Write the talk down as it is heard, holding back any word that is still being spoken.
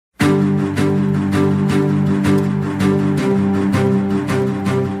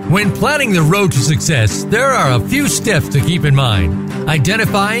When planning the road to success, there are a few steps to keep in mind.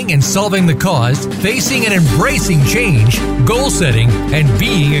 Identifying and solving the cause, facing and embracing change, goal setting, and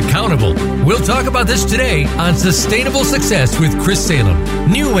being accountable. We'll talk about this today on Sustainable Success with Chris Salem.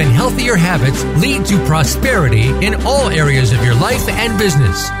 New and healthier habits lead to prosperity in all areas of your life and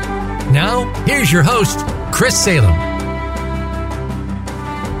business. Now, here's your host, Chris Salem.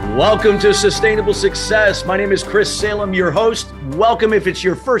 Welcome to Sustainable Success. My name is Chris Salem, your host. Welcome if it's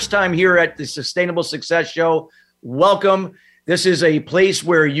your first time here at the Sustainable Success Show. Welcome. This is a place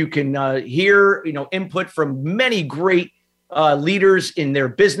where you can hear, input from many great leaders in their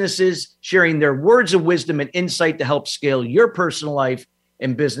businesses, sharing their words of wisdom and insight to help scale your personal life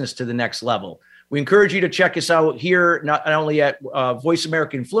and business to the next level. We encourage you to check us out here, not only at Voice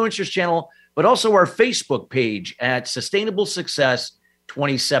America Influencers channel, but also our Facebook page at Sustainable Success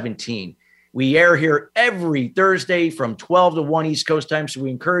 2017. We air here every Thursday from 12 to 1 East Coast time. So we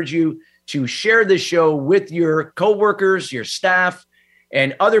encourage you to share this show with your coworkers, your staff,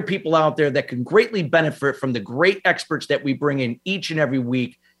 and other people out there that can greatly benefit from the great experts that we bring in each and every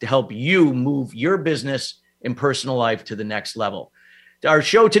week to help you move your business and personal life to the next level. Our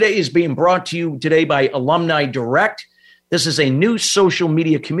show today is being brought to you today by Alumni Direct. This is a new social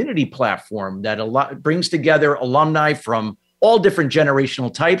media community platform that brings together alumni from all different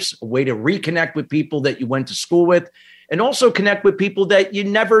generational types, a way to reconnect with people that you went to school with, and also connect with people that you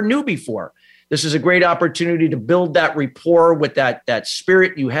never knew before. This is a great opportunity to build that rapport with that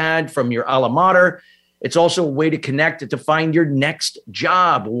spirit you had from your alma mater. It's also a way to connect to find your next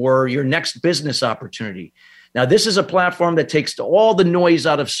job or your next business opportunity. Now, this is a platform that takes all the noise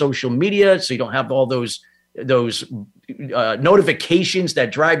out of social media, so you don't have all those notifications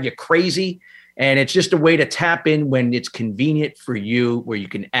that drive you crazy. And it's just a way to tap in when it's convenient for you, where you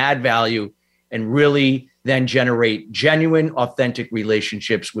can add value and really then generate genuine, authentic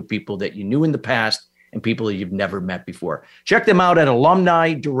relationships with people that you knew in the past and people that you've never met before. Check them out at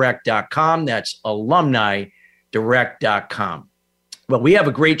alumnidirect.com. That's alumnidirect.com. Well, we have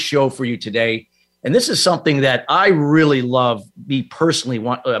a great show for you today. And this is something that I really love. Me personally,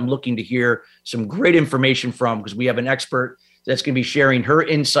 I'm looking to hear some great information from, because we have an expert that's going to be sharing her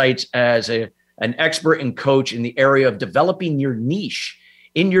insights as an expert and coach in the area of developing your niche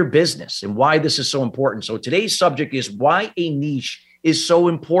in your business and why this is so important. So today's subject is why a niche is so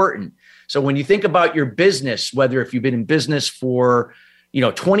important. So when you think about your business, whether if you've been in business for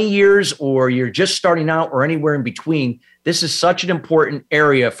 20 years or you're just starting out or anywhere in between, this is such an important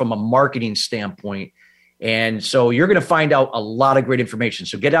area from a marketing standpoint. And so you're going to find out a lot of great information.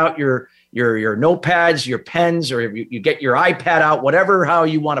 So get out your notepads, your pens, or you get your iPad out, how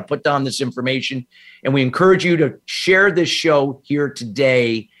you want to put down this information. And we encourage you to share this show here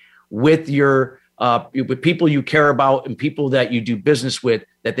today with with people you care about and people that you do business with,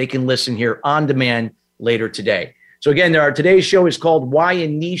 that they can listen here on demand later today. So again, today's show is called Why a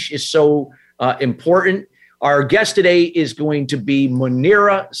Niche is So Important. Our guest today is going to be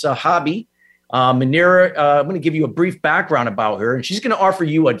Munira Zahabi. Munira, I'm going to give you a brief background about her, and she's going to offer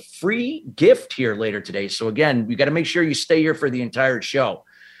you a free gift here later today. So again, you got to make sure you stay here for the entire show.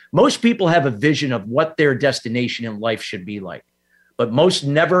 Most people have a vision of what their destination in life should be like, but most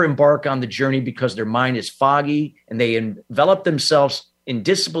never embark on the journey because their mind is foggy and they envelop themselves in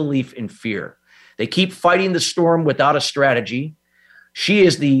disbelief and fear. They keep fighting the storm without a strategy. She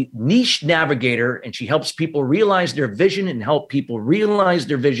is the niche navigator, and she helps people realize their vision and help people realize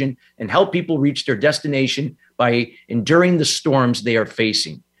their vision and help people reach their destination by enduring the storms they are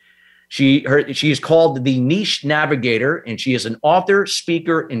facing. She is called the Niche Navigator, and she is an author,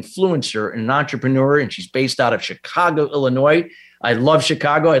 speaker, influencer, and an entrepreneur, and she's based out of Chicago, Illinois. I love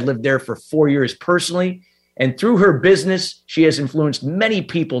Chicago. I lived there for 4 years personally, and through her business, she has influenced many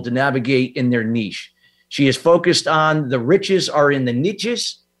people to navigate in their niche. She is focused on the riches are in the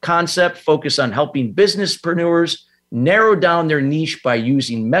niches concept, focused on helping businesspreneurs narrow down their niche by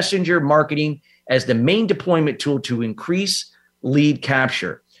using messenger marketing as the main deployment tool to increase lead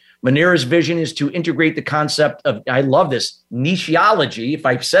capture. Munira's vision is to integrate the concept of, I love this, nicheology, if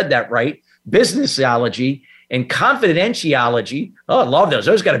I've said that right, businessology, and confidentiology. Oh, I love those.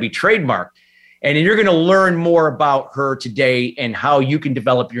 Those got to be trademarked. And you're going to learn more about her today and how you can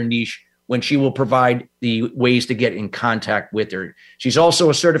develop your niche when she will provide the ways to get in contact with her. She's also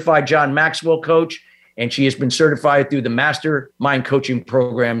a certified John Maxwell coach, and she has been certified through the Mastermind coaching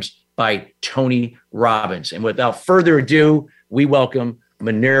programs by Tony Robbins. And without further ado, we welcome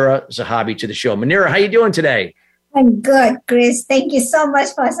Munira Zahabi to the show. Munira, how you doing today? I'm good, Chris. Thank you so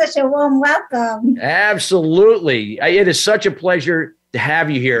much for such a warm welcome. Absolutely. It is such a pleasure to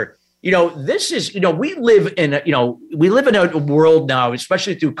have you here. This is, we live in a world now,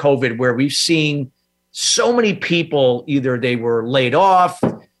 especially through COVID, where we've seen so many people, either they were laid off,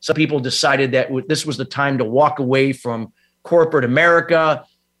 some people decided that this was the time to walk away from corporate America.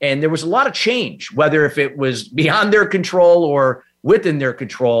 And there was a lot of change, whether if it was beyond their control or within their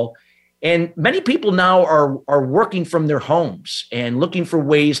control. And many people now are working from their homes and looking for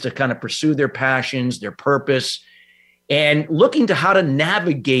ways to kind of pursue their passions, their purpose, and looking to how to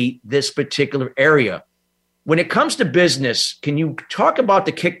navigate this particular area. When it comes to business, can you talk about,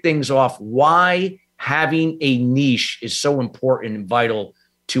 to kick things off, why having a niche is so important and vital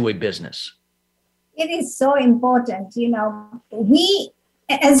to a business? It is so important.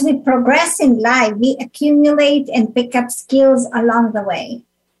 As we progress in life, we accumulate and pick up skills along the way.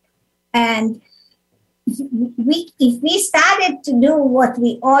 And if we started to do what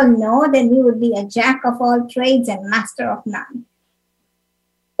we all know, then we would be a jack of all trades and master of none.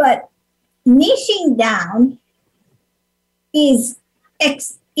 But niching down is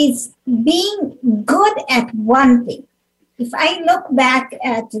being good at one thing. If I look back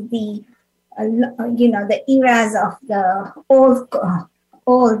at the eras of the old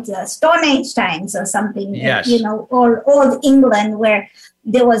Stone Age times or something, yes. Or old England, where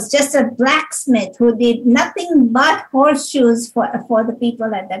there was just a blacksmith who did nothing but horseshoes for the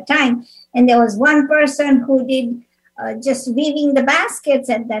people at that time. And there was one person who did just weaving the baskets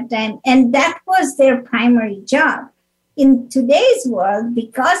at that time. And that was their primary job. In today's world,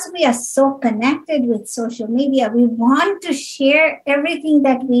 because we are so connected with social media, we want to share everything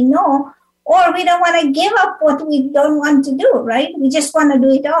that we know, or we don't want to give up what we don't want to do, right? We just want to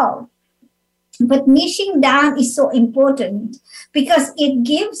do it all. But niching down is so important because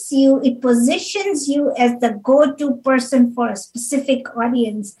it positions you as the go-to person for a specific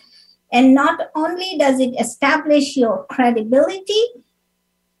audience. And not only does it establish your credibility,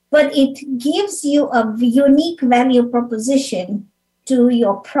 but it gives you a unique value proposition to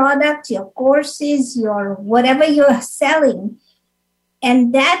your product, your courses, your whatever you're selling.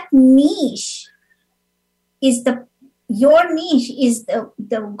 And that niche is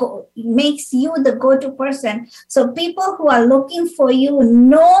makes you the go-to person. So people who are looking for you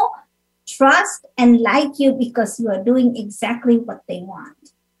know, trust, and like you because you are doing exactly what they want.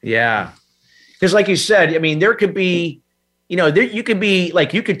 Yeah. Because like you said, I mean, there could be, you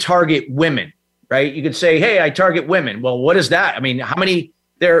could target women, right? You could say, hey, I target women. Well, what is that? I mean, how many,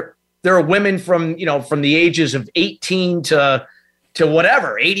 there are women from the ages of 18 to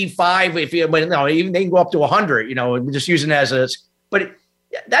whatever, 85, even they can go up to 100, just using it as but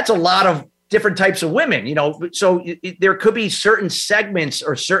that's a lot of different types of women, so there could be certain segments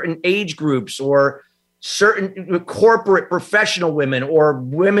or certain age groups or certain corporate professional women or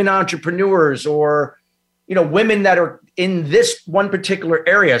women entrepreneurs or, women that are in this one particular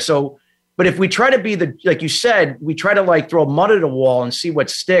area. So, but if we try to be like you said, we try to throw mud at a wall and see what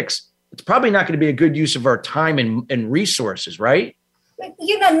sticks, it's probably not going to be a good use of our time and resources, right?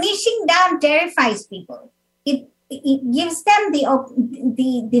 Niching down terrifies people. It gives them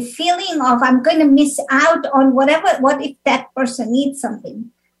the feeling of, I'm going to miss out on what if that person needs something.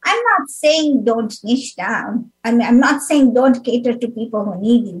 I'm not saying don't niche down. I mean, I'm not saying don't cater to people who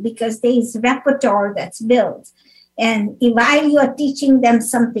need you, because there is repertoire that's built. And while you are teaching them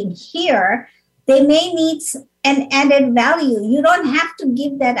something here, they may need an added value. You don't have to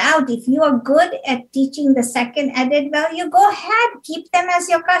give that out. If you are good at teaching the second added value, go ahead, keep them as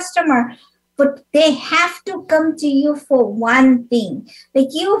your customer. But they have to come to you for one thing. Like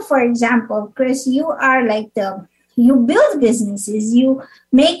you, for example, Chris, you are you build businesses. You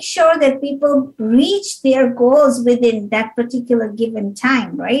make sure that people reach their goals within that particular given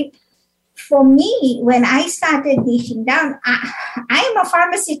time, right? For me, when I started niching down, I am a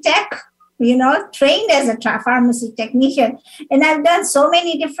pharmacy tech, trained as a pharmacy technician. And I've done so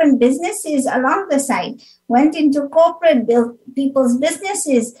many different businesses along the side, went into corporate, built people's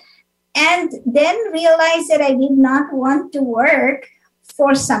businesses, and then realized that I did not want to work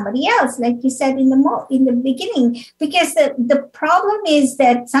for somebody else, like you said in the beginning, because the problem is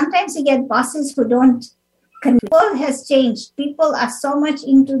that sometimes you get bosses who don't. Control has changed. People are so much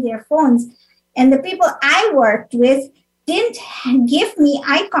into their phones, and the people I worked with didn't give me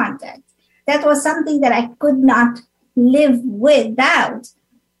eye contact. That was something that I could not live without.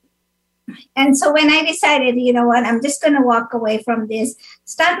 And so when I decided, I'm just going to walk away from this,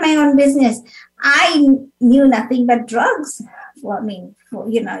 start my own business, I knew nothing but drugs.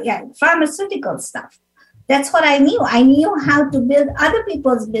 Pharmaceutical stuff. That's what I knew. I knew how to build other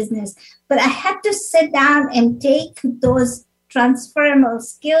people's business, but I had to sit down and take those transferable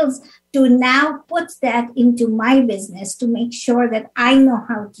skills to now put that into my business to make sure that I know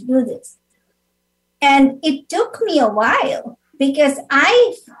how to do this. And it took me a while because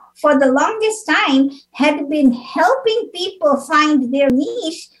I, for the longest time, had been helping people find their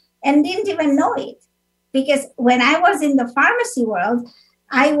niche and didn't even know it. Because when I was in the pharmacy world,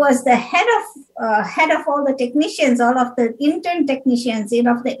 I was the head of all the technicians, all of the intern technicians,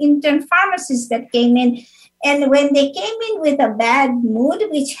 of the intern pharmacists that came in. And when they came in with a bad mood,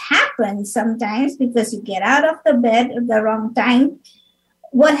 which happens sometimes because you get out of the bed at the wrong time,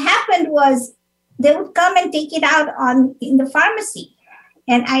 what happened was they would come and take it out in the pharmacy.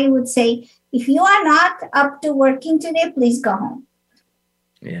 And I would say, if you are not up to working today, please go home.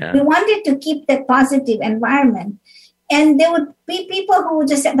 Yeah. We wanted to keep that positive environment. And there would be people who would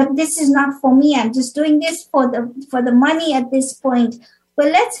just say, but this is not for me. I'm just doing this for the money at this point.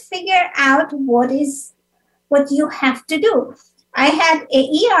 Well, let's figure out what you have to do. I had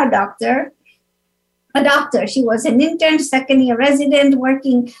a doctor. She was an intern, second-year resident,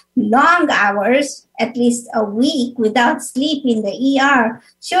 working long hours, at least a week, without sleep in the ER.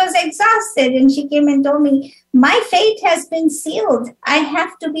 She was exhausted, and she came and told me, my fate has been sealed. I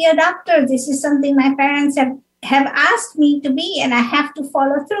have to be a doctor. This is something my parents have asked me to be, and I have to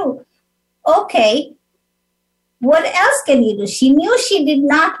follow through. Okay, what else can you do? She knew she did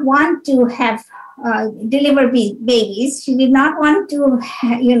not want to have deliver babies. She did not want to,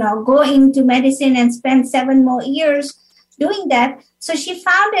 go into medicine and spend 7 more years doing that. So she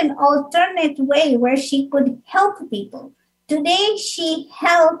found an alternate way where she could help people. Today, she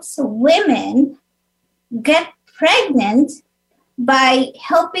helps women get pregnant by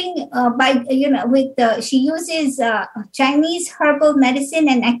helping, she uses Chinese herbal medicine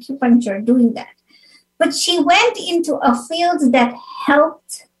and acupuncture doing that. But she went into a field that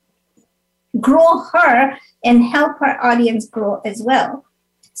helped grow her and help her audience grow as well.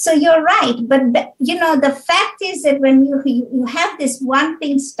 So you're right. But the fact is that when you have this one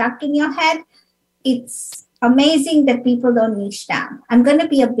thing stuck in your head, it's amazing that people don't niche down. I'm going to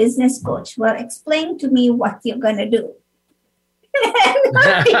be a business coach. Well, explain to me what you're going to do.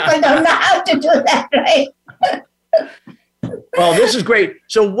 People don't know how to do that, right? Well, this is great.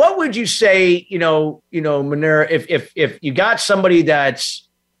 So what would you say, Munira, if you got somebody that's,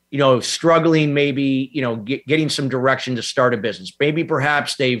 struggling, maybe, getting some direction to start a business, maybe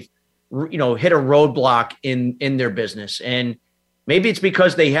perhaps they've, hit a roadblock in their business, and maybe it's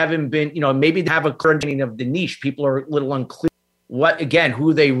because they haven't been, maybe they have a current understanding of the niche. People are a little unclear what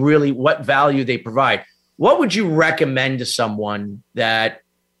value they provide. What would you recommend to someone that,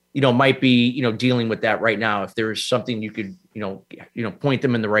 might be, dealing with that right now? If there's something you could, point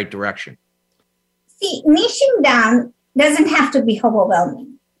them in the right direction. See, niching down doesn't have to be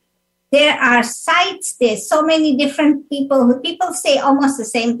overwhelming. There are sites, there's so many different people say almost the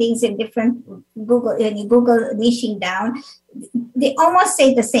same things in different Google niching down. They almost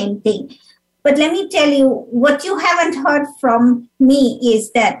say the same thing. But let me tell you, what you haven't heard from me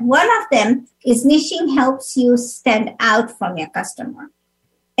is that one of them is niching helps you stand out from your customer,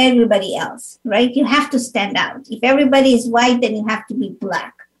 everybody else, right? You have to stand out. If everybody is white, then you have to be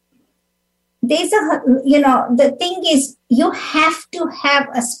black. The thing is, you have to have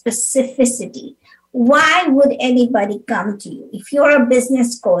a specificity. Why would anybody come to you? If you're a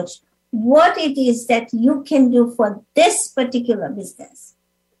business coach, what it is that you can do for this particular business.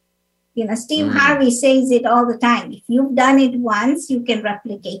 Steve Harvey says it all the time. If you've done it once, you can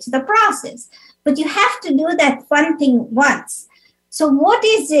replicate the process. But you have to do that one thing once. So what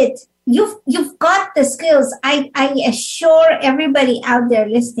is it? You've got the skills. I assure everybody out there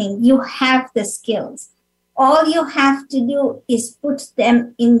listening, you have the skills. All you have to do is put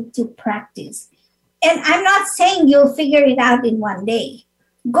them into practice. And I'm not saying you'll figure it out in one day.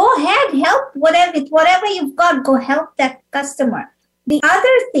 Go ahead, help whatever you've got, go help that customer. The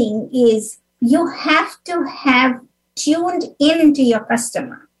other thing is you have to have tuned into your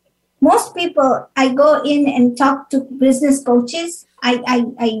customer. Most people, I go in and talk to business coaches.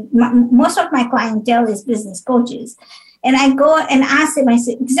 Most of my clientele is business coaches. And I go and ask them, I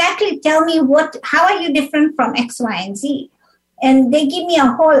say, exactly, tell me how are you different from X, Y, and Z? And they give me a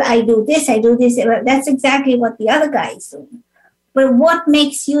whole, I do this. That's exactly what the other guy is doing. But what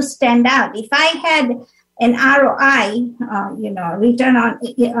makes you stand out? If I had an ROI, return on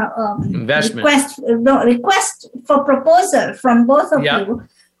investment, request for proposal from both of you,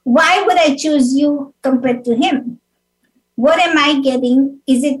 why would I choose you compared to him? What am I getting?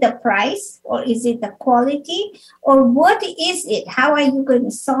 Is it the price, or is it the quality, or what is it? How are you going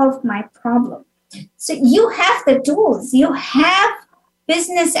to solve my problem? So you have the tools. You have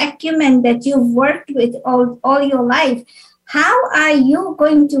business acumen that you've worked with all your life. How are you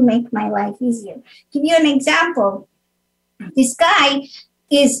going to make my life easier? Give you an example. This guy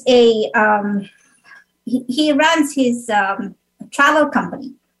is he runs his travel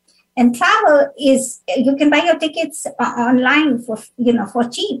company. And travel is, you can buy your tickets online for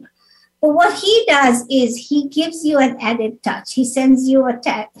cheap. But what he does is he gives you an added touch. He sends you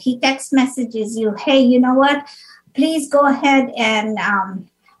he text messages you, hey, you know what? Please go ahead and,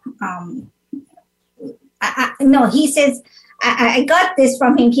 he says, I got this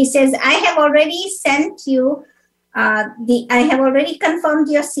from him. He says, I have already sent you I have already confirmed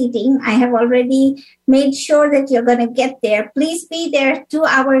your seating. I have already made sure that you're going to get there. Please be there 2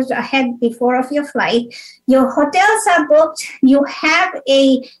 hours ahead before of your flight. Your hotels are booked. You have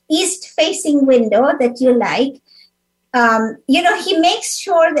a east-facing window that you like. He makes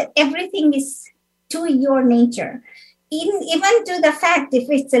sure that everything is to your nature. Even to the fact if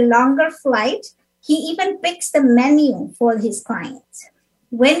it's a longer flight, he even picks the menu for his clients.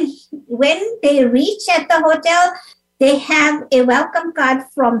 When they reach at the hotel, they have a welcome card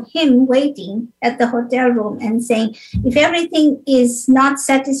from him waiting at the hotel room and saying, if everything is not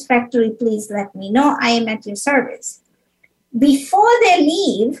satisfactory, please let me know. I am at your service. Before they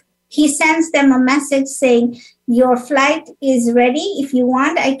leave, he sends them a message saying, your flight is ready. If you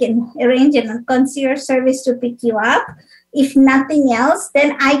want, I can arrange a concierge service to pick you up. If nothing else,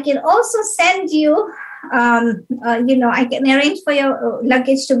 then I can also send you I can arrange for your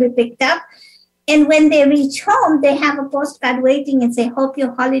luggage to be picked up. And when they reach home, they have a postcard waiting and say, hope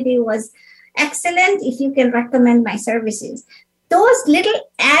your holiday was excellent. If you can recommend my services. Those little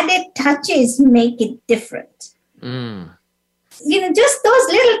added touches make it different. Just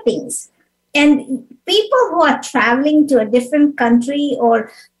those little things. And people who are traveling to a different country or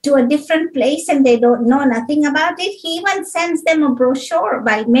to a different place and they don't know nothing about it, he even sends them a brochure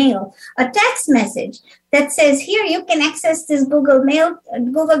by mail, a text message that says, here, you can access this Google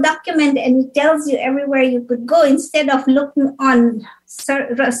document, and it tells you everywhere you could go instead of looking on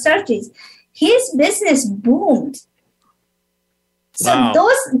searches. His business boomed. So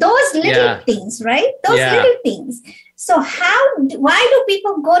those little things, right? Those little things. So why do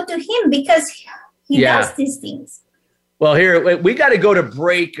people go to him? Because he does these things. Well, here, we got to go to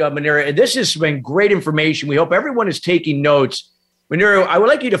break, Manira. And this has been great information. We hope everyone is taking notes. Manira, I would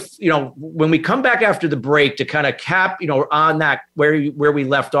like you to, when we come back after the break, to kind of cap, on that where we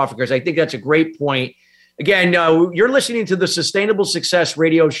left off, because I think that's a great point. Again, you're listening to the Sustainable Success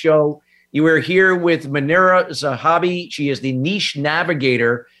Radio Show. You are here with Manira Zahabi. She is the Niche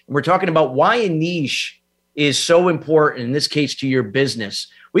Navigator. And we're talking about why a niche is so important, in this case, to your business.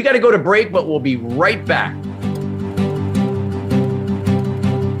 We got to go to break, but we'll be right back.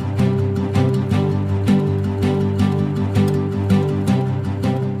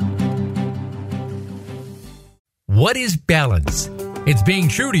 What is balance? It's being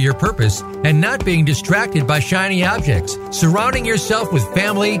true to your purpose and not being distracted by shiny objects, surrounding yourself with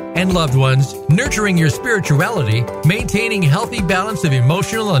family and loved ones, nurturing your spirituality, maintaining healthy balance of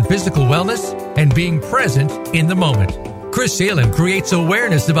emotional and physical wellness, and being present in the moment. Chris Salem creates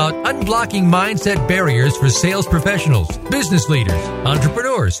awareness about unblocking mindset barriers for sales professionals, business leaders,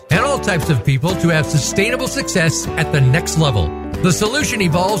 entrepreneurs, and all types of people to have sustainable success at the next level. The solution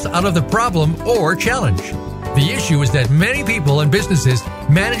evolves out of the problem or challenge. The issue is that many people and businesses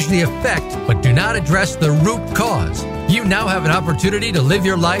manage the effect but do not address the root cause. You now have an opportunity to live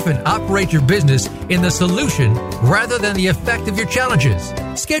your life and operate your business in the solution rather than the effect of your challenges.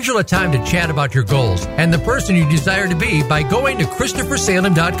 Schedule a time to chat about your goals and the person you desire to be by going to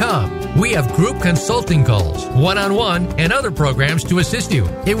ChristopherSalem.com. We have group consulting calls, one-on-one, and other programs to assist you.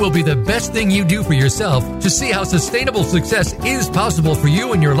 It will be the best thing you do for yourself to see how sustainable success is possible for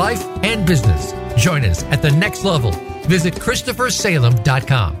you in your life and business. Join us at the next level. Visit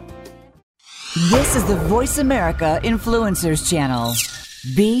ChristopherSalem.com. This is the Voice America Influencers Channel.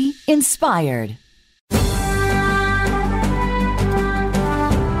 Be inspired.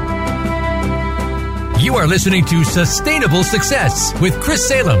 You are listening to Sustainable Success with Chris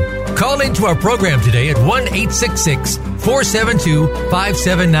Salem. Call into our program today at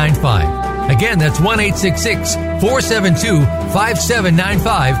 1-866-472-5795. Again, that's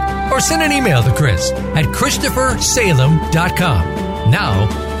 1-866-472-5795. Or send an email to Chris at ChristopherSalem.com. Now,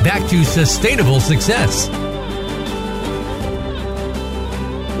 back to Sustainable Success.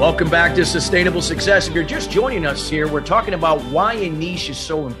 Welcome back to Sustainable Success. If you're just joining us here, we're talking about why a niche is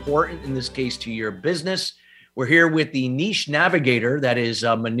so important, in this case, to your business. We're here with the Niche Navigator, that is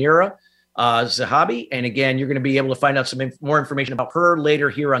Manira Zahabi. And again, you're going to be able to find out some more information about her later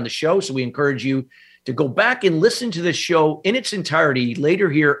here on the show. So we encourage you to go back and listen to this show in its entirety later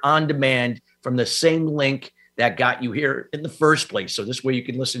here on demand from the same link that got you here in the first place. So this way you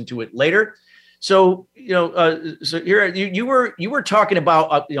can listen to it later. So, so here you were talking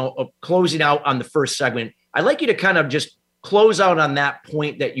about, closing out on the first segment. I'd like you to kind of just close out on that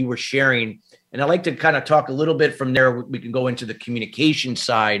point that you were sharing. And I'd like to kind of talk a little bit from there. We can go into the communication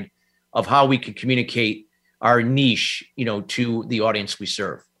side of how we can communicate our niche, to the audience we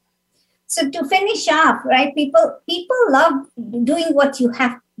serve. So to finish off, right, people love doing what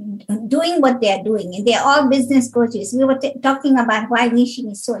they're doing, and they're all business coaches. We were talking about why niching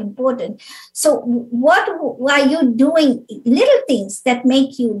is so important. So what are you doing? Little things that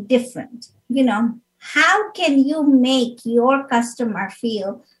make you different. How can you make your customer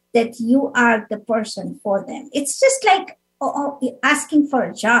feel that you are the person for them? It's just like asking for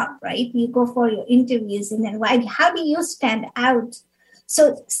a job, right? You go for your interviews, and then how do you stand out?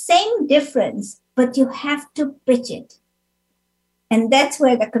 So same difference, but you have to pitch it. And that's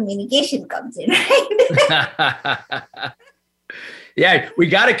where the communication comes in, right? Yeah, we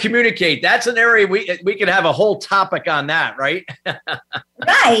got to communicate. That's an area we can have a whole topic on that, right?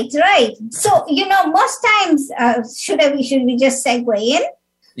 Right. So, most times, should we just segue in?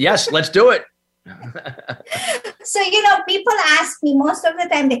 Yes, let's do it. So, people ask me, most of the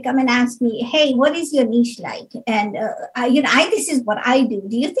time they come and ask me, hey, what is your niche like? And, this is what I do.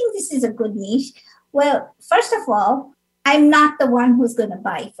 Do you think this is a good niche? Well, first of all, I'm not the one who's going to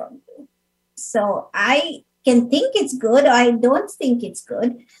buy from you. So I can think it's good, or I don't think it's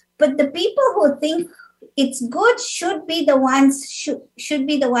good. But the people who think it's good should be the ones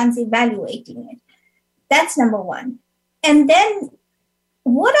evaluating it. That's number one. And then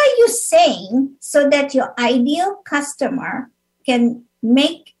what are you saying so that your ideal customer can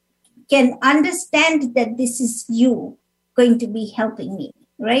understand that this is you going to be helping me,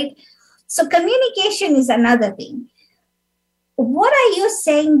 right? So communication is another thing. What are you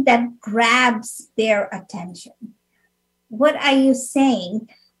saying that grabs their attention? What are you saying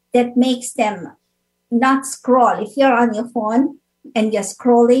that makes them not scroll? If you're on your phone and you're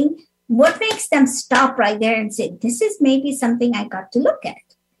scrolling, what makes them stop right there and say, this is maybe something I got to look at?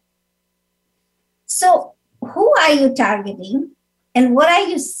 So who are you targeting and what are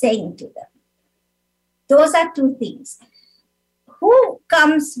you saying to them? Those are two things. Who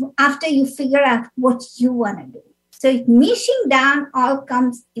comes after you figure out what you want to do? So niching down all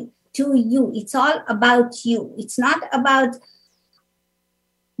comes to you. It's all about you. It's not about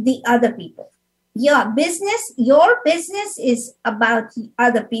the other people. Your business is about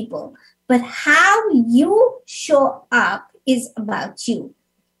other people, but how you show up is about you.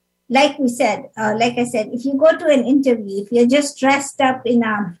 Like I said, if you go to an interview, if you're just dressed up in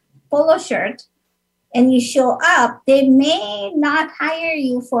a polo shirt and you show up, they may not hire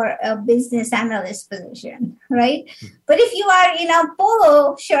you for a business analyst position, right? But if you are in a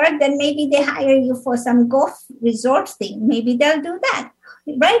polo shirt, then maybe they hire you for some golf resort thing. Maybe they'll do that,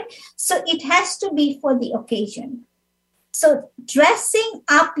 right? So it has to be for the occasion. So dressing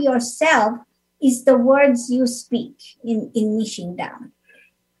up yourself is the words you speak in niching down.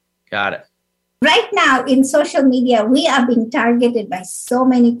 Got it. Right now in social media, we are being targeted by so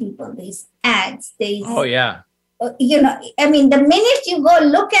many people. These ads, oh yeah. The minute you go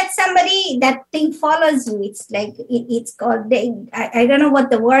look at somebody, that thing follows you. It's like it's called. I don't know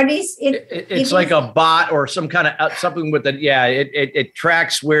what the word is. It's like a bot or some kind of something with it. Yeah, it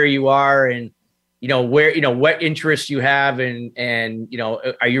tracks where you are and what interests you have and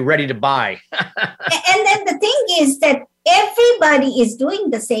are you ready to buy? And then the thing is that everybody is doing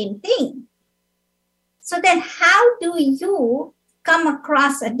the same thing. So then how do you come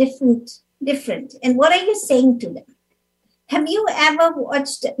across a different? And what are you saying to them? Have you ever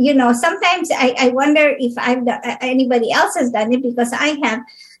watched, sometimes I wonder if anybody else has done it, because I have.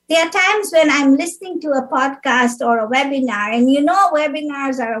 There are times when I'm listening to a podcast or a webinar, and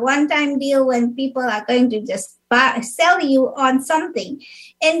webinars are a one-time deal when people are going to just sell you on something.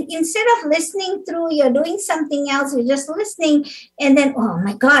 And instead of listening through, you're doing something else, you're just listening, and then, oh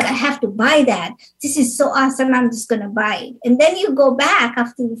my God, I have to buy that. This is so awesome, I'm just going to buy it. And then you go back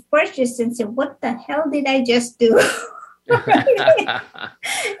after you've purchased and say, what the hell did I just do?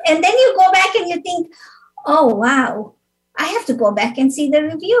 And then you go back and you think, oh, wow. I have to go back and see the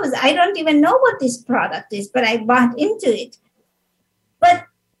reviews. I don't even know what this product is, but I bought into it. But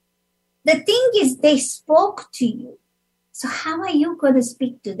the thing is, they spoke to you. So how are you going to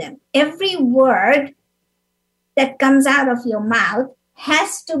speak to them? Every word that comes out of your mouth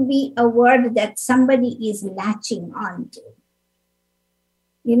has to be a word that somebody is latching onto.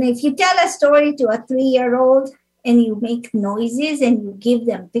 If you tell a story to a 3-year-old and you make noises and you give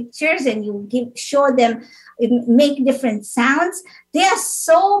them pictures and you show them, make different sounds. They are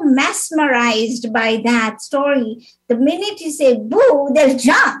so mesmerized by that story. The minute you say boo, they'll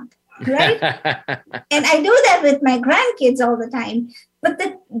jump, right? And I do that with my grandkids all the time. But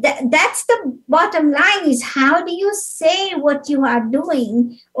that's the bottom line, is how do you say what you are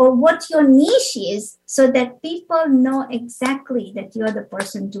doing or what your niche is so that people know exactly that you're the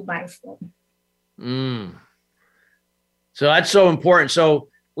person to buy from. So that's so important. So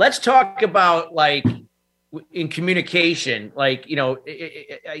let's talk about, like, in communication, like, depending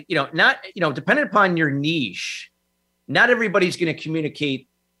upon your niche, not everybody's going to communicate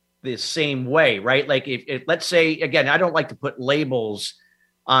the same way, right? Like if let's say, again, I don't like to put labels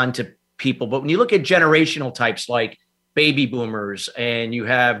onto people, but when you look at generational types like baby boomers, and you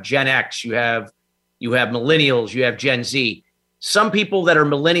have Gen X, you have millennials, you have Gen Z. Some people that are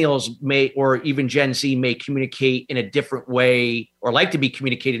millennials may, or even Gen Z, may communicate in a different way, or like to be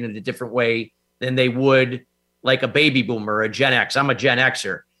communicated in a different way than they would like a baby boomer or a Gen X. I'm a Gen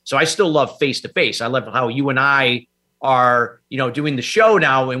Xer, so I still love face-to-face. I love how you and I are, doing the show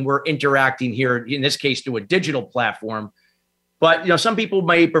now, and we're interacting here, in this case, through a digital platform. But, some people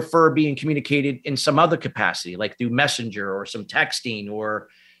may prefer being communicated in some other capacity, like through Messenger or some texting or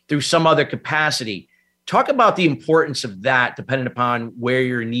through some other capacity. Talk about the importance of that, depending upon where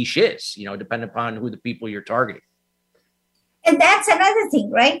your niche is, depending upon who the people you're targeting. And that's another thing,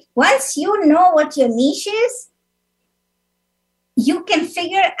 right? Once you know what your niche is, you can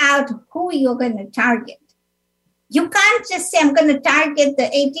figure out who you're going to target. You can't just say, I'm going to target the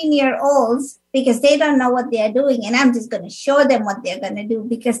 18-year-olds because they don't know what they're doing, and I'm just going to show them what they're going to do,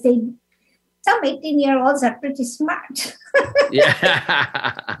 because some 18-year-olds are pretty smart.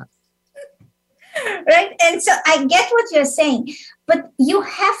 Yeah. Right? And so I get what you're saying, but you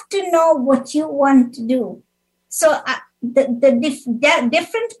have to know what you want to do. So the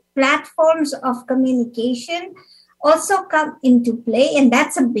different platforms of communication also come into play, and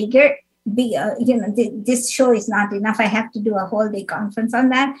that's a bigger, this show is not enough. I have to do a whole day conference on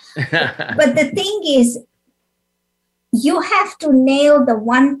that. But the thing is, you have to nail the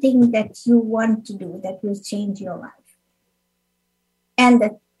one thing that you want to do that will change your life. And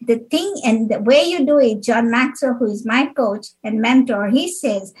the thing and the way you do it, John Maxwell, who is my coach and mentor, he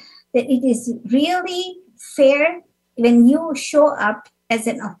says that it is really fair when you show up as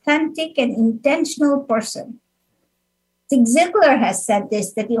an authentic and intentional person. Zig Ziglar has said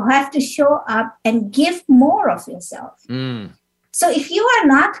this, that you have to show up and give more of yourself. So if you are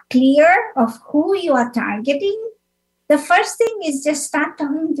not clear of who you are targeting, the first thing is just start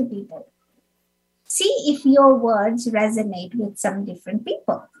talking to people. See if your words resonate with some different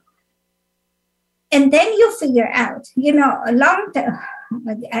people. And then you figure out, a long time,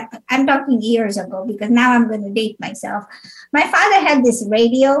 I'm talking years ago, because now I'm going to date myself. My father had this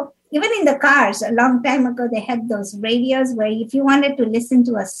radio. Even in the cars, a long time ago, they had those radios where if you wanted to listen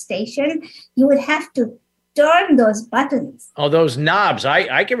to a station, you would have to turn those buttons. Oh, those knobs.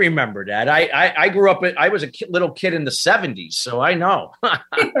 I can remember that. I grew up, I was a little kid in the 70s, so I know.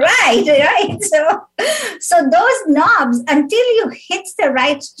 Right. So those knobs, until you hit the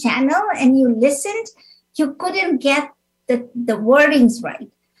right channel and you listened, you couldn't get the wordings right.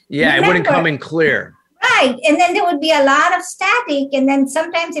 Yeah, it wouldn't come in clear. Right. And then there would be a lot of static. And then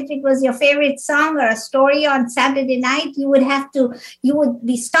sometimes if it was your favorite song or a story on Saturday night, you would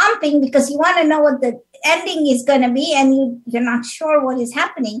be stomping because you want to know what the ending is going to be, and you're not sure what is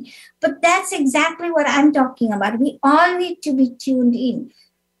happening. But that's exactly what I'm talking about. We all need to be tuned in.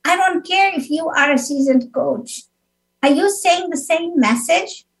 I don't care if you are a seasoned coach. Are you saying the same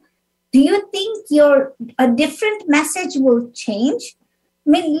message? Do you think a different message will change? I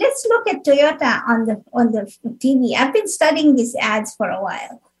mean, let's look at Toyota on the TV. I've been studying these ads for a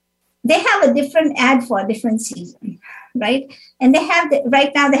while. They have a different ad for a different season, right? And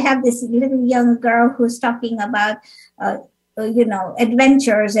right now they have this little young girl who's talking about,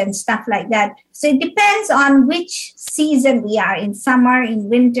 adventures and stuff like that. So it depends on which season we are, in summer, in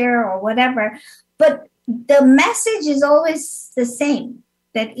winter, or whatever. But the message is always the same,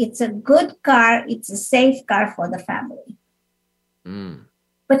 that it's a good car, it's a safe car for the family.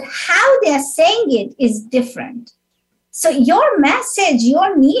 But how they're saying it is different. So your message,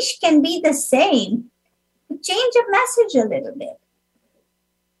 your niche can be the same. Change your message a little bit.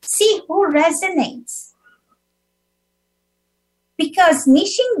 See who resonates. Because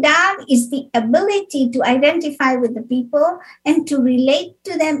niching down is the ability to identify with the people and to relate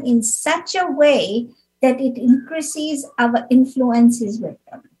to them in such a way that it increases our influences with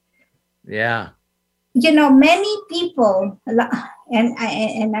them. Yeah. Many people,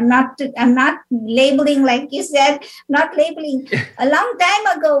 I'm not labeling, like you said, not labeling. A long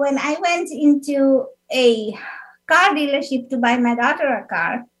time ago, when I went into a car dealership to buy my daughter a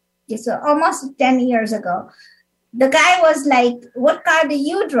car, so almost 10 years ago, the guy was like, "What car do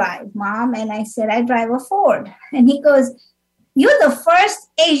you drive, Mom?" And I said, "I drive a Ford." And he goes, "You're the first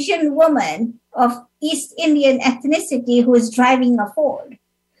Asian woman of East Indian ethnicity who is driving a Ford."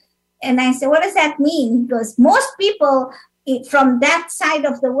 And I said, "What does that mean?" He goes, "Most people from that side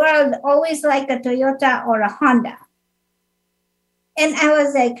of the world always like a Toyota or a Honda." And I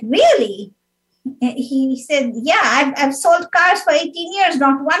was like, "Really?" He said, "Yeah, I've sold cars for 18 years.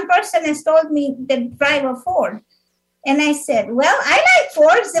 Not one person has told me to drive a Ford." And I said, "Well, I like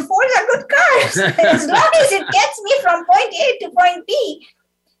Fords. The Fords are good cars as long as it gets me from point A to point B."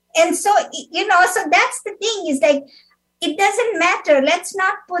 And so, so that's the thing, is like, it doesn't matter. Let's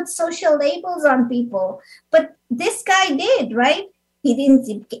not put social labels on people. But this guy did, right? He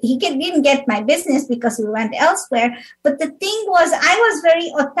didn't get my business because we went elsewhere. But the thing was, I was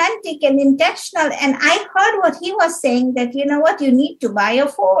very authentic and intentional. And I heard what he was saying, that, you know what, you need to buy a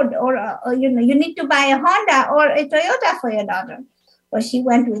Ford or you need to buy a Honda or a Toyota for your daughter. Well, she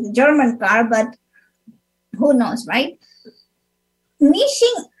went with a German car, but who knows, right?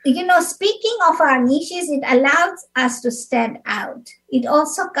 Niching, speaking of our niches, it allows us to stand out. It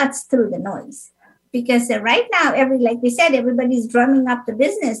also cuts through the noise. Because right now, like we said, everybody's drumming up the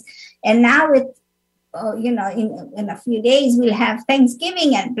business. And now with, in a few days, we'll have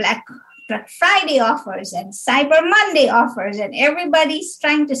Thanksgiving and Black Friday offers and Cyber Monday offers. And everybody's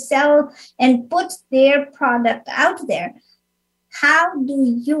trying to sell and put their product out there. How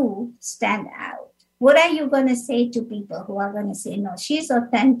do you stand out? What are you going to say to people who are going to say, "No, she's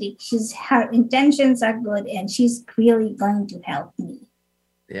authentic, her intentions are good, and she's really going to help me"?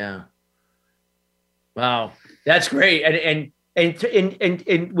 Yeah. Wow, that's great.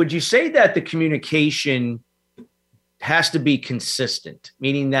 And would you say that the communication has to be consistent,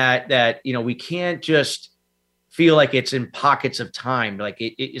 meaning that we can't just feel like it's in pockets of time? Like,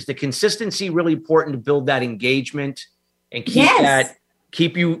 is the consistency really important to build that engagement and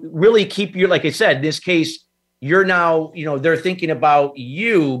keep you, like I said, in this case, you're now, they're thinking about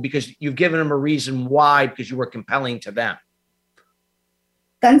you because you've given them a reason why, because you were compelling to them.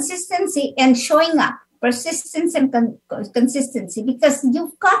 Consistency and showing up, persistence and consistency, because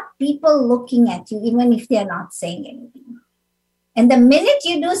you've got people looking at you, even if they're not saying anything. And the minute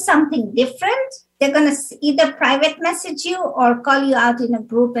you do something different, they're going to either private message you or call you out in a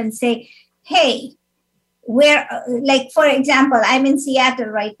group and say, "Hey, like, for example, I'm in Seattle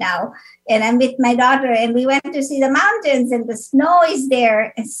right now and I'm with my daughter and we went to see the mountains and the snow is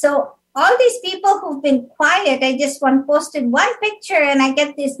there." And so all these people who've been quiet, I just posted one picture and I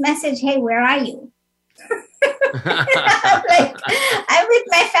get this message, "Hey, where are you?" I'm like, "I'm with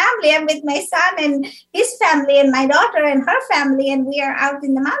my family. I'm with my son and his family and my daughter and her family, and we are out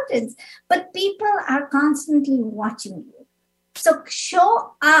in the mountains." But people are constantly watching you. So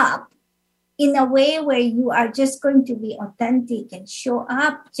show up in a way where you are just going to be authentic and show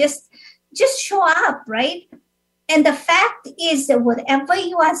up. Just show up, right? And the fact is that whatever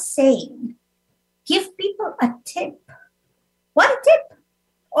you are saying, give people a tip. One tip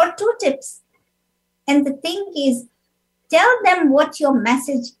or two tips. And the thing is, tell them what your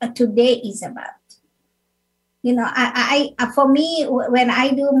message today is about. I for me, when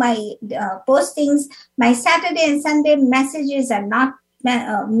I do my postings, my Saturday and Sunday messages are not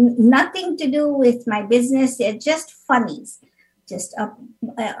nothing to do with my business. They're just funnies. Just a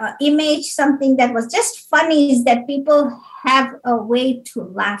image, something that was just funnies that people have a way to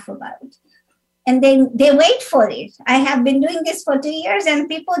laugh about. And then they wait for it. I have been doing this for 2 years and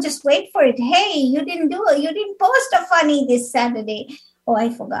people just wait for it. "Hey, you didn't post a funny this Saturday." "Oh, I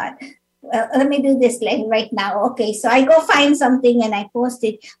forgot. Well, let me do this right now." Okay, so I go find something and I post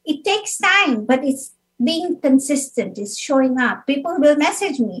it. It takes time, but it's being consistent, it's showing up. People will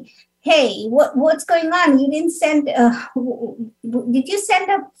message me, "Hey, what's going on? You didn't send, did you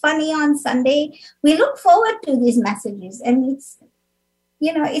send a funny on Sunday?" We look forward to these messages, and it's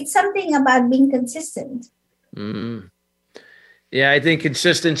something about being consistent. Mm-hmm. Yeah, I think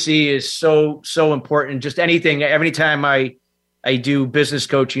consistency is so important. Just anything, every time I do business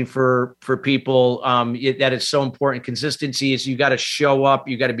coaching for people, that is so important. Consistency is, you got to show up,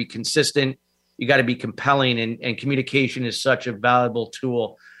 you got to be consistent, you got to be compelling, and communication is such a valuable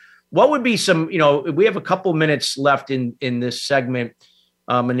tool. What would be some, we have a couple minutes left in this segment,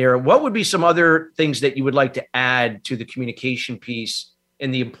 Manira. What would be some other things that you would like to add to the communication piece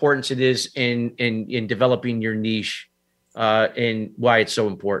and the importance it is in developing your niche, and why it's so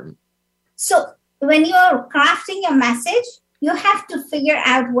important? So when you're crafting a message, you have to figure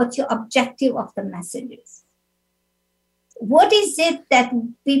out what your objective of the message is. What is it that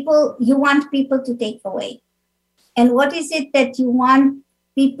you want people to take away? And what is it that you want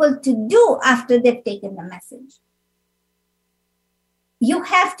people to do after they've taken the message? You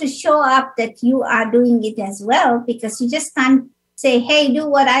have to show up that you are doing it as well, because you just can't say, hey, do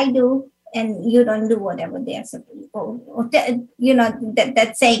what I do, and you don't do whatever they're supposed to.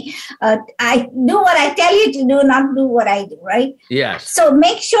 That's saying, I do what I tell you to do, not do what I do, right? Yes. So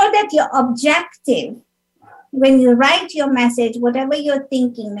make sure that your objective, when you write your message, whatever you're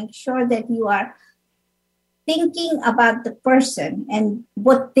thinking, make sure that you are thinking about the person and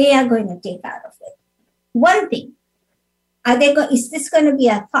what they are going to take out of it. One thing, is this going to be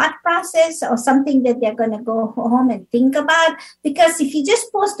a thought process or something that they're going to go home and think about? Because if you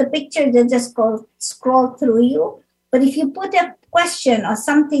just post a picture, they'll just go scroll through you. But if you put a question or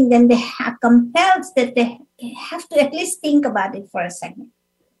something, then they are compelled that they have to at least think about it for a second.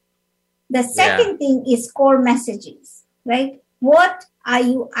 The second thing is core messages, right? What are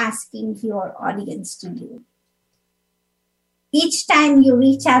you asking your audience to do? Each time you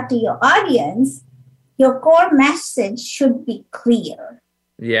reach out to your audience, your core message should be clear.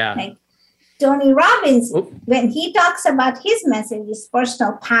 Yeah. Like Tony Robbins, when he talks about his message, is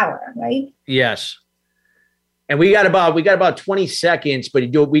personal power, right? Yes. And we got about 20 seconds,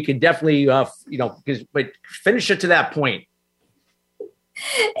 but we can definitely, but finish it to that point.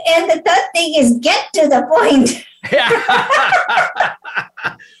 And the third thing is get to the point.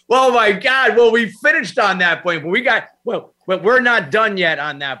 Oh my God. Well, we finished on that point, but we're not done yet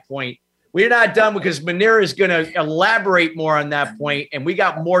on that point. We're not done because Manira is going to elaborate more on that point, and we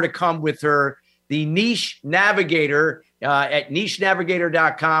got more to come with her, the Niche Navigator at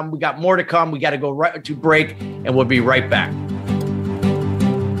nichenavigator.com. We got more to come. We got to go right to break, and we'll be right back.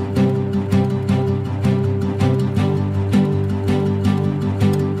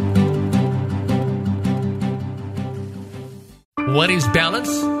 What is balance?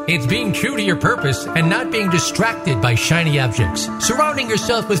 It's being true to your purpose and not being distracted by shiny objects. Surrounding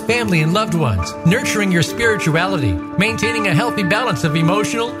yourself with family and loved ones. Nurturing your spirituality. Maintaining a healthy balance of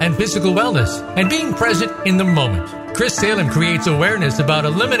emotional and physical wellness. And being present in the moment. Chris Salem creates awareness about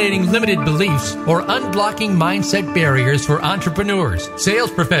eliminating limited beliefs or unblocking mindset barriers for entrepreneurs,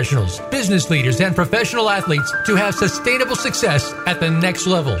 sales professionals, business leaders, and professional athletes to have sustainable success at the next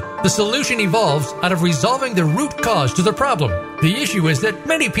level. The solution evolves out of resolving the root cause to the problem. The issue is that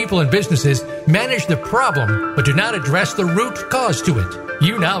many people and businesses manage the problem but do not address the root cause to it.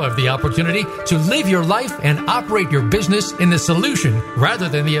 You now have the opportunity to live your life and operate your business in the solution rather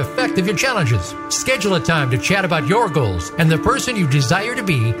than the effect of your challenges. Schedule a time to chat about your goals and the person you desire to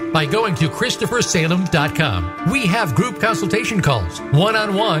be by going to ChristopherSalem.com. We have group consultation calls,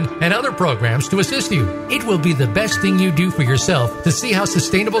 one-on-one, and other programs to assist you. It will be the best thing you do for yourself to see how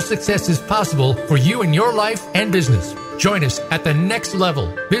sustainable success is possible for you in your life and business. Join us at the next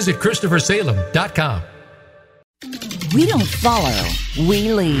level. Visit ChristopherSalem.com. We don't follow,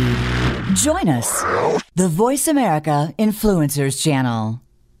 we lead. Join us, the Voice America Influencers Channel.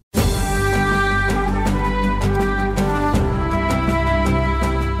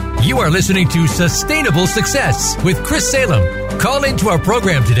 You are listening to Sustainable Success with Chris Salem. Call into our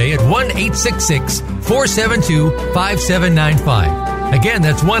program today at 1-866-472-5795. Again,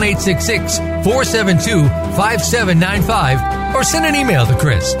 that's 1-866-472-5795. Or send an email to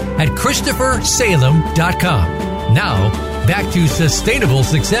Chris at ChristopherSalem.com. Now, back to Sustainable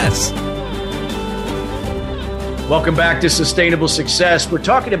Success. Welcome back to Sustainable Success. We're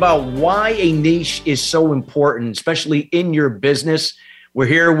talking about why a niche is so important, especially in your business. We're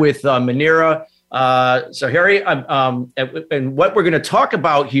here with Manira Zahery, and what we're going to talk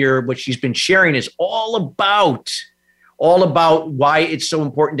about here, what she's been sharing, is all about why it's so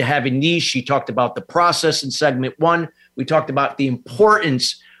important to have a niche. She talked about the process in segment 1. We talked about the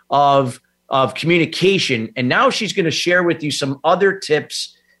importance of communication, and now she's going to share with you some other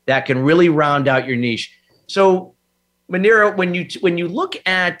tips that can really round out your niche. So, Manira, when you look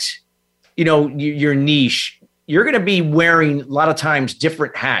at your niche, you're going to be wearing a lot of times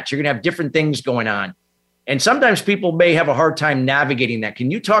different hats. You're going to have different things going on, and sometimes people may have a hard time navigating that.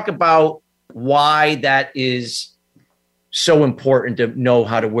 Can you talk about why that is so important to know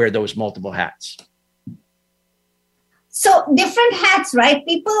how to wear those multiple hats? So different hats, right?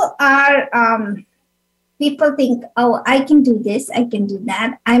 People think, oh, I can do this, I can do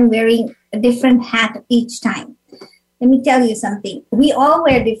that. I'm wearing a different hat each time. Let me tell you something. We all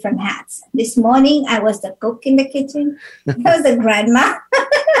wear different hats. This morning, I was the cook in the kitchen. I was the grandma.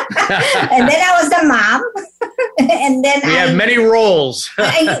 And then I was the mom. And then we have many roles.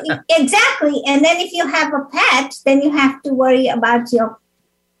 Exactly. And then if you have a pet, then you have to worry about your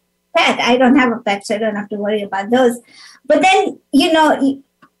pet. I don't have a pet, so I don't have to worry about those. But then,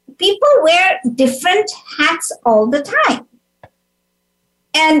 people wear different hats all the time.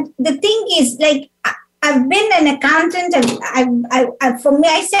 And the thing is, like, I've been an accountant, and I for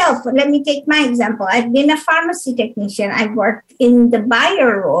myself, let me take my example. I've been a pharmacy technician. I've worked in the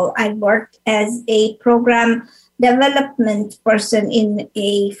buyer role. I've worked as a program development person in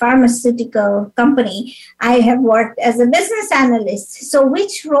a pharmaceutical company. I have worked as a business analyst. So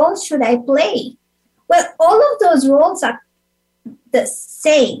which role should I play? Well, all of those roles are the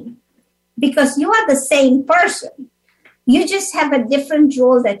same because you are the same person. You just have a different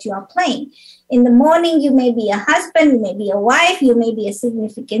role that you are playing. In the morning, you may be a husband, you may be a wife, you may be a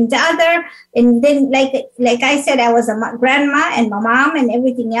significant other. And then, like I said, I was a grandma and my mom and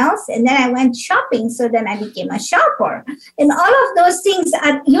everything else. And then I went shopping. So then I became a shopper. And all of those things,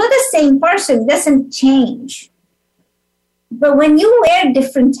 you're the same person, doesn't change. But when you wear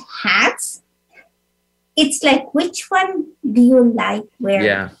different hats, it's like, which one do you like wearing?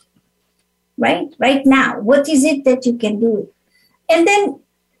 Yeah. Right now, what is it that you can do? And then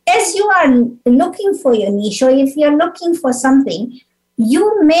as you are looking for your niche, or if you're looking for something,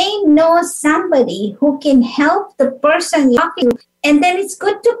 you may know somebody who can help the person you're talking to. And then it's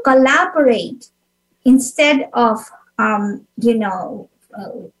good to collaborate instead of,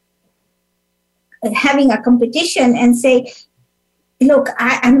 having a competition and say, look,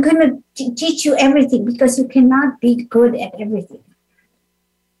 I'm going to teach you everything, because you cannot be good at everything.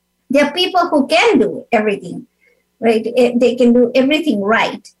 There are people who can do everything, right? They can do everything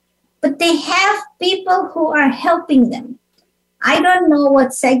right, but they have people who are helping them. I don't know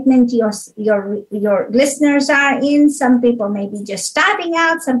what segment your listeners are in. Some people may be just starting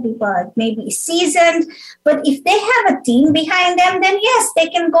out. Some people are maybe seasoned. But if they have a team behind them, then yes, they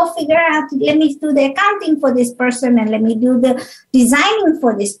can go figure out, let me do the accounting for this person and let me do the designing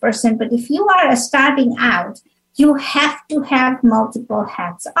for this person. But if you are starting out, you have to have multiple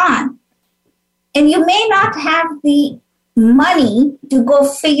hats on. And you may not have the money to go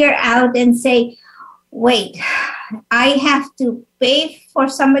figure out and say, wait, I have to pay for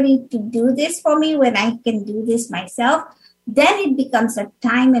somebody to do this for me when I can do this myself. Then it becomes a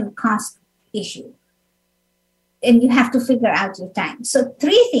time and cost issue. And you have to figure out your time. So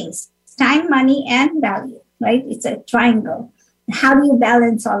 3 things: time, money, and value, right? It's a triangle. How do you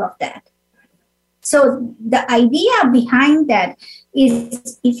balance all of that? So the idea behind that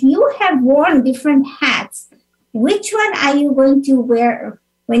is, if you have worn different hats, which one are you going to wear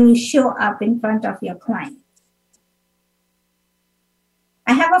when you show up in front of your client?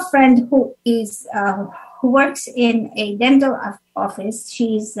 I have a friend who works in a dental office.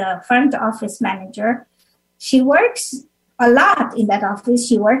 She's a front office manager. She works a lot in that office.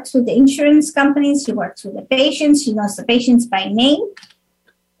 She works with the insurance companies. She works with the patients. She knows the patients by name.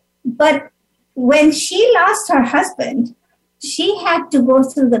 But when she lost her husband, she had to go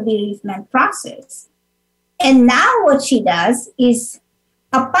through the bereavement process. And now what she does is,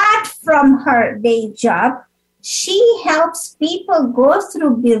 apart from her day job, she helps people go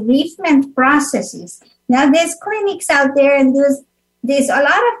through bereavement processes. Now, there's clinics out there, and there's a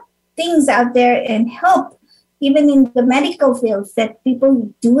lot of things out there and help, even in the medical fields, that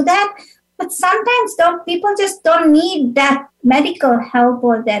people do that. But sometimes people just don't need that medical help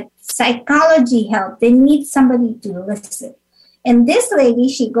or that psychology help. They need somebody to listen. And this lady,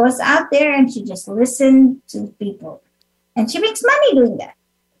 she goes out there and she just listens to people. And she makes money doing that.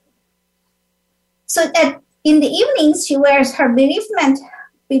 So in the evenings, she wears her bereavement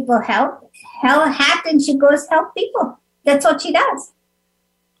people hat, and she goes help people. That's what she does.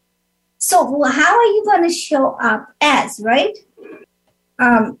 So how are you going to show up as, right?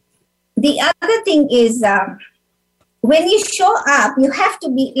 The other thing is, when you show up, you have to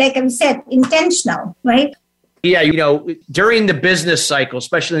be, like I said, intentional, right? Yeah, during the business cycle,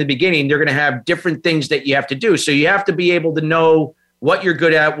 especially in the beginning, they're going to have different things that you have to do. So you have to be able to know what you're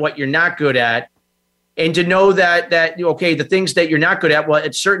good at, what you're not good at, and to know that okay, the things that you're not good at, well,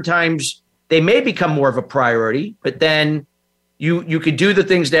 at certain times they may become more of a priority, but then you could do the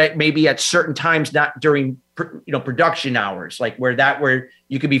things that maybe at certain times, not during production hours, like where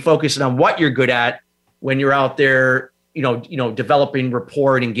you could be focusing on what you're good at when you're out there, developing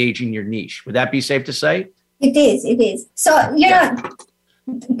rapport and engaging your niche. Would that be safe to say? It is. So,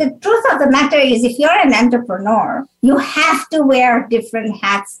 the truth of the matter is, if you're an entrepreneur, you have to wear different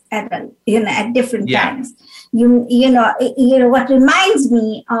hats at different times. What reminds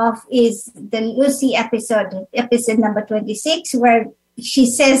me of is the Lucy episode number 26, where she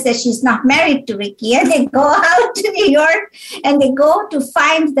says that she's not married to Ricky, and they go out to New York and they go to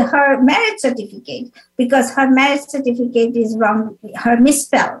find her marriage certificate because her marriage certificate is wrong, her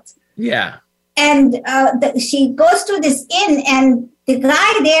misspelled. Yeah. And she goes to this inn, and the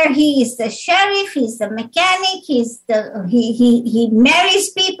guy there, he is the sheriff, he's the mechanic, he marries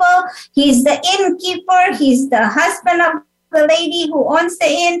people, he's the innkeeper, he's the husband of the lady who owns the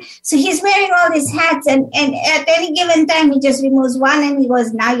inn. So he's wearing all these hats, and at any given time he just removes one and he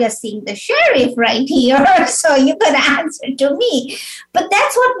goes, now you're seeing the sheriff right here, so you could answer to me. But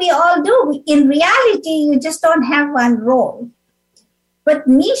that's what we all do. In reality, you just don't have one role. But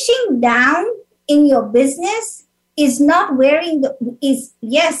niching down in your business is not wearing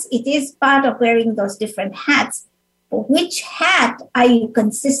yes, it is part of wearing those different hats. But which hat are you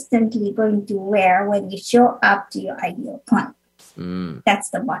consistently going to wear when you show up to your ideal client? That's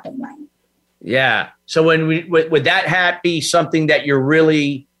the bottom line. Yeah. So would that hat be something that you're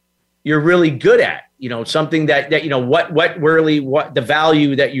really good at? Something that what the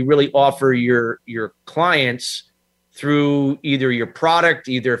value that you really offer your clients through either your product,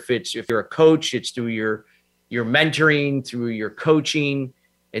 either if you're a coach, it's through your mentoring, through your coaching,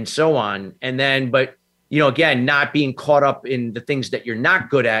 and so on. And then, but again, not being caught up in the things that you're not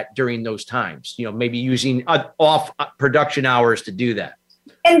good at during those times. Maybe using off production hours to do that.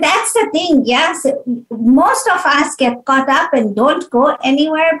 And that's the thing. Yes, most of us get caught up and don't go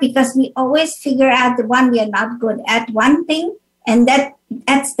anywhere because we always figure out the one we are not good at one thing, and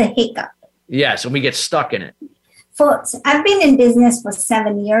that's the hiccup. Yes, and we get stuck in it. I've been in business for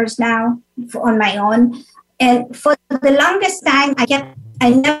 7 years now on my own. And for the longest time, I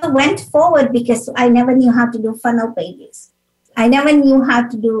never went forward because I never knew how to do funnel pages. I never knew how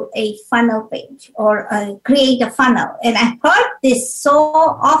to do a funnel page or create a funnel. And I heard this so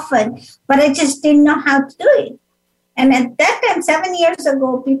often, but I just didn't know how to do it. And at that time, 7 years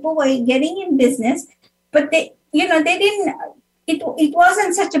ago, people were getting in business, but they didn't, it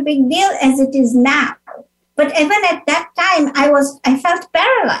wasn't such a big deal as it is now. But even at that time, I felt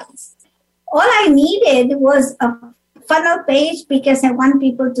paralyzed. All I needed was a funnel page because I want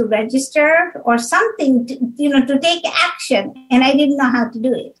people to register or something to take action, and I didn't know how to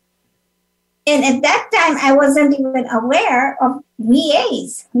do it. And at that time, I wasn't even aware of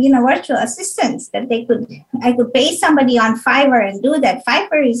VAs, virtual assistants that I could pay somebody on Fiverr and do that.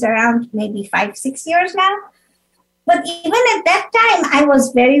 Fiverr is around maybe 5-6 years now. But even at that time, I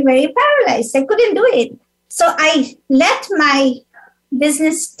was very, very paralyzed. I couldn't do it. So I let my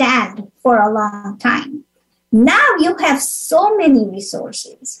business stand for a long time. Now you have so many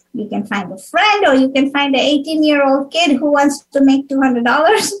resources. You can find a friend, or you can find an 18-year-old kid who wants to make $200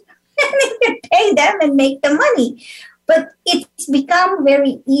 and you can pay them and make the money. But it's become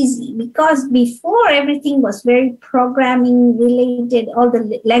very easy because before everything was very programming related, all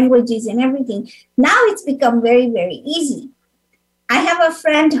the languages and everything. Now it's become very, very easy. I have a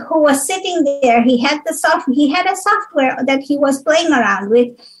friend who was sitting there. He had a software that he was playing around with,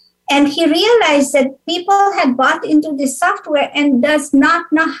 and he realized that people had bought into this software and does not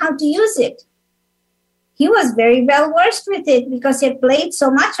know how to use it. He was very well versed with it because he had played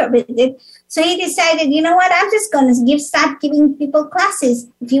so much of it. So he decided, you know what, I'm just going to start giving people classes.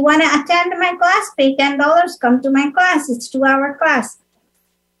 If you want to attend my class, pay $10, come to my class. It's a 2-hour class.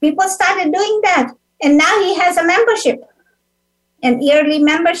 People started doing that. And now he has a membership. An yearly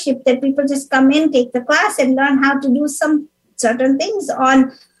membership that people just come in, take the class, and learn how to do some certain things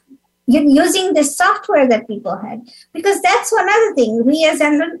on using the software that people had. Because that's one other thing. We as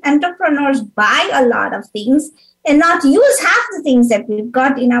entrepreneurs buy a lot of things and not use half the things that we've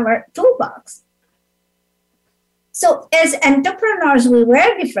got in our toolbox. So as entrepreneurs, we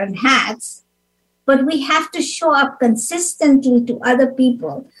wear different hats, but we have to show up consistently to other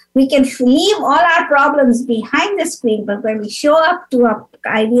people. We can leave all our problems behind the screen, but when we show up to our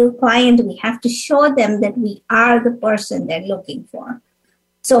ideal client, we have to show them that we are the person they're looking for.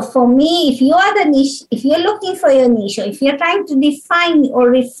 So for me, if you are the niche, if you're looking for your niche, or if you're trying to define or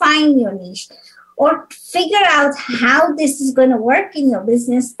refine your niche, or figure out how this is going to work in your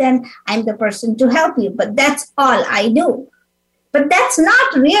business, then I'm the person to help you. But that's all I do. But that's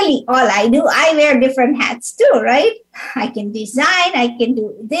not really all I do. I wear different hats too, right? I can design, I can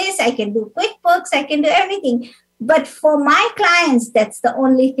do this, I can do QuickBooks, I can do everything. But for my clients, that's the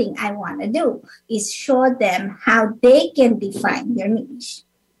only thing I want to do, is show them how they can define their niche.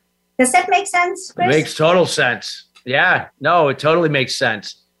 Does that make sense, Chris? It makes total sense. Yeah, no, it totally makes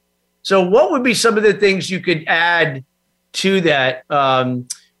sense. So what would be some of the things you could add to that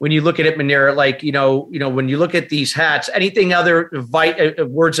when you look at it, Manira, like, when you look at these hats, anything other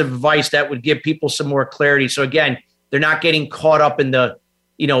words of advice that would give people some more clarity? So again, they're not getting caught up in the,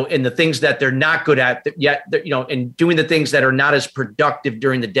 in the things that they're not good at yet, and doing the things that are not as productive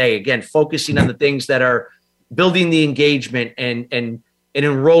during the day. Again, focusing on the things that are building the engagement and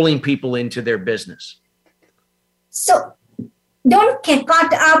enrolling people into their business. So don't get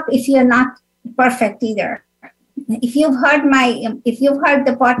caught up if you're not perfect either. If you've heard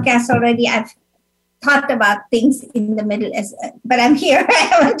the podcast already, I've thought about things in the middle, but I'm here. I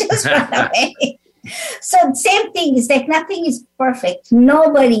haven't just run away. So same thing is like nothing is perfect.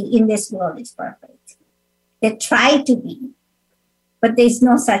 Nobody in this world is perfect. They try to be, but there's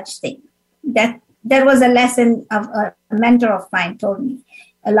no such thing. That was a lesson of a mentor of mine told me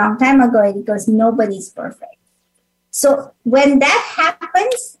a long time ago, because nobody's perfect. So when that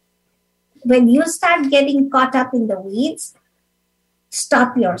happens, when you start getting caught up in the weeds,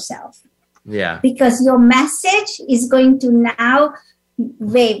 stop yourself. Yeah. Because your message is going to now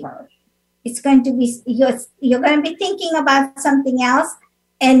waver. It's going to be, you're going to be thinking about something else,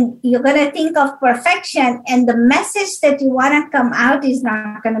 and you're going to think of perfection, and the message that you want to come out is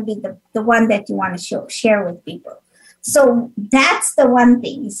not going to be the one that you want to share with people. So that's the one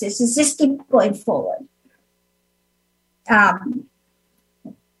thing. Is just keep going forward.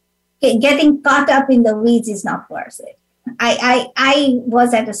 Getting caught up in the weeds is not worth it. I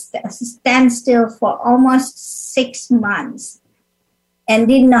was at a standstill for almost 6 months and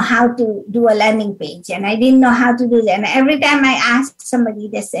didn't know how to do a landing page, and I didn't know how to do that. And every time I asked somebody,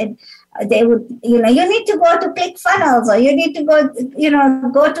 they said they would, you need to go to ClickFunnels, or you need to go,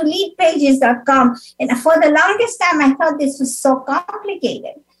 go to leadpages.com. And for the longest time, I thought this was so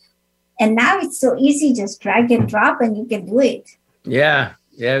complicated. And now it's so easy, just drag and drop and you can do it. Yeah.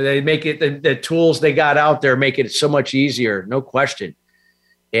 Yeah. They make it, the tools they got out there make it so much easier. No question.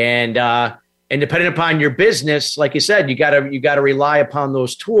 And depending upon your business, like you said, you gotta rely upon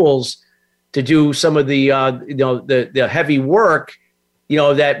those tools to do some of the, the heavy work,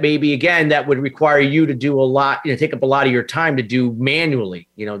 that maybe, again, that would require you to do a lot, take up a lot of your time to do manually.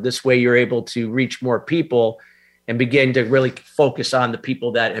 This way you're able to reach more people and begin to really focus on the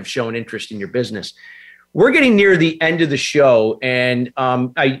people that have shown interest in your business. We're getting near the end of the show, and I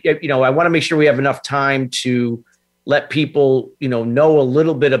want to make sure we have enough time to let people, know a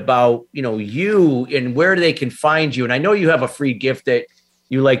little bit about, you and where they can find you. And I know you have a free gift that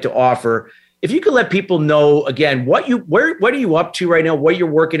you like to offer. If you could let people know again, what are you up to right now, what you're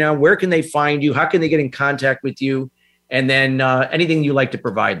working on, where can they find you, how can they get in contact with you, and then anything you like to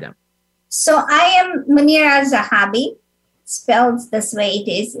provide them. So I am Munira Zahabi, spelled this way it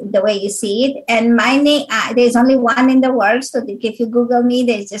is, the way you see it. And my name, there's only one in the world. So if you Google me,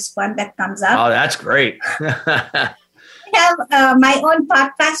 there's just one that comes up. Oh, that's great. I have my own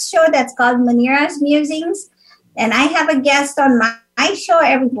podcast show that's called Munira's Musings. And I have a guest on my show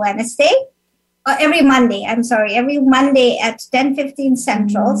every Monday at 10:15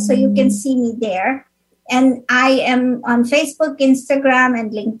 Central. So you can see me there. And I am on Facebook, Instagram,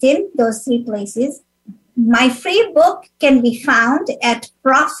 and LinkedIn, those 3 places. My free book can be found at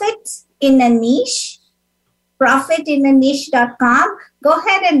profitinaNiche.com. Go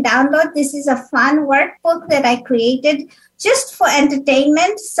ahead and download. This is a fun workbook that I created just for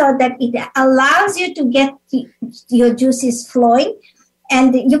entertainment, so that it allows you to get your juices flowing.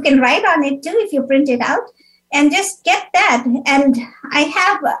 And you can write on it too if you print it out. And just get that. And I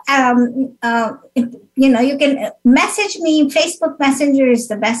have, you can message me. Facebook Messenger is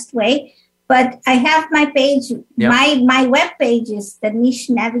the best way. But I have my page. Yep. My web page is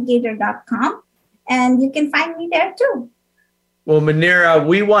thenichenavigator.com. And you can find me there too. Well, Munira,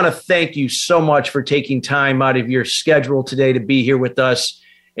 we want to thank you so much for taking time out of your schedule today to be here with us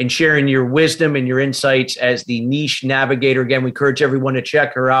and sharing your wisdom and your insights as the Niche Navigator. Again, we encourage everyone to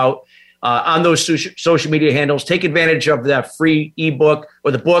check her out on those social media handles. Take advantage of that free ebook or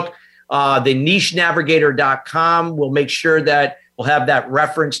the book, thenichenavigator.com. We'll make sure that we'll have that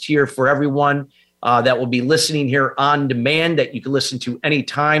referenced here for everyone that will be listening here on demand, that you can listen to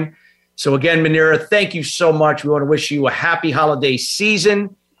anytime. So again, Munira, thank you so much. We want to wish you a happy holiday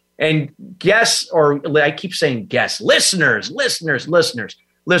season. And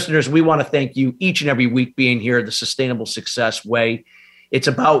listeners, we want to thank you each and every week being here, the Sustainable Success Way. It's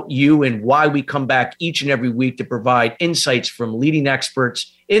about you and why we come back each and every week to provide insights from leading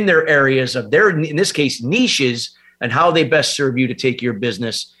experts in their areas of their, in this case, niches, and how they best serve you to take your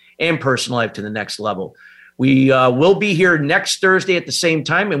business and personal life to the next level. We will be here next Thursday at the same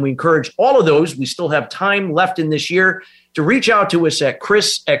time, and we encourage all of those. We still have time left in this year to reach out to us at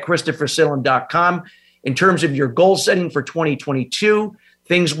chris@christophersalem.com in terms of your goal setting for 2022.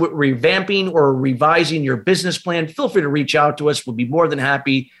 Things with revamping or revising your business plan, feel free to reach out to us. We'll be more than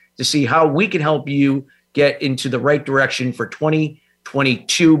happy to see how we can help you get into the right direction for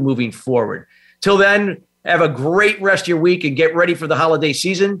 2022 moving forward. Till then, have a great rest of your week and get ready for the holiday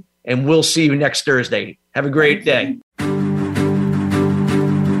season. And we'll see you next Thursday. Have a great day.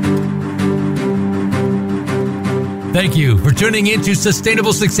 Thank you for tuning in to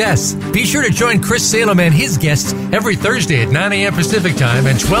Sustainable Success. Be sure to join Chris Salem and his guests every Thursday at 9 a.m. Pacific Time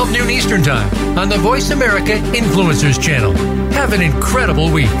and 12 noon Eastern Time on the Voice America Influencers Channel. Have an incredible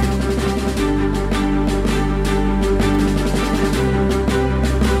week.